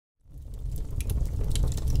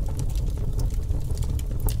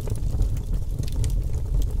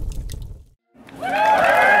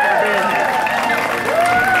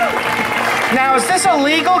Now, is this a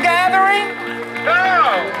legal gathering?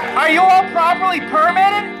 No! Are you all properly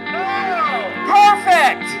permitted? No!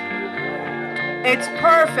 Perfect! It's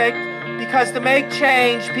perfect because to make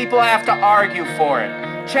change, people have to argue for it.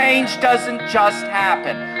 Change doesn't just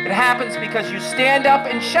happen. It happens because you stand up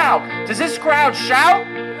and shout. Does this crowd shout?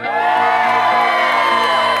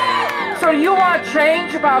 So you want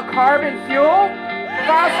change about carbon fuel?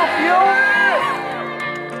 Fossil fuel?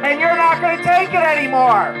 And you're not going to take it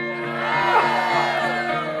anymore.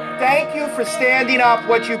 Thank you for standing up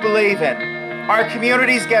what you believe in. Our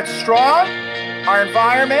communities get strong, our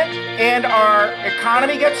environment and our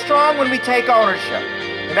economy get strong when we take ownership.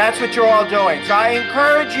 And that's what you're all doing. So I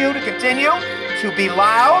encourage you to continue to be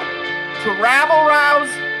loud, to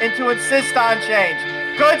rabble-rouse, and to insist on change.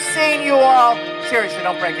 Good seeing you all. Seriously,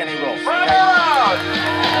 don't break any rules.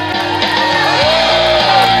 Okay?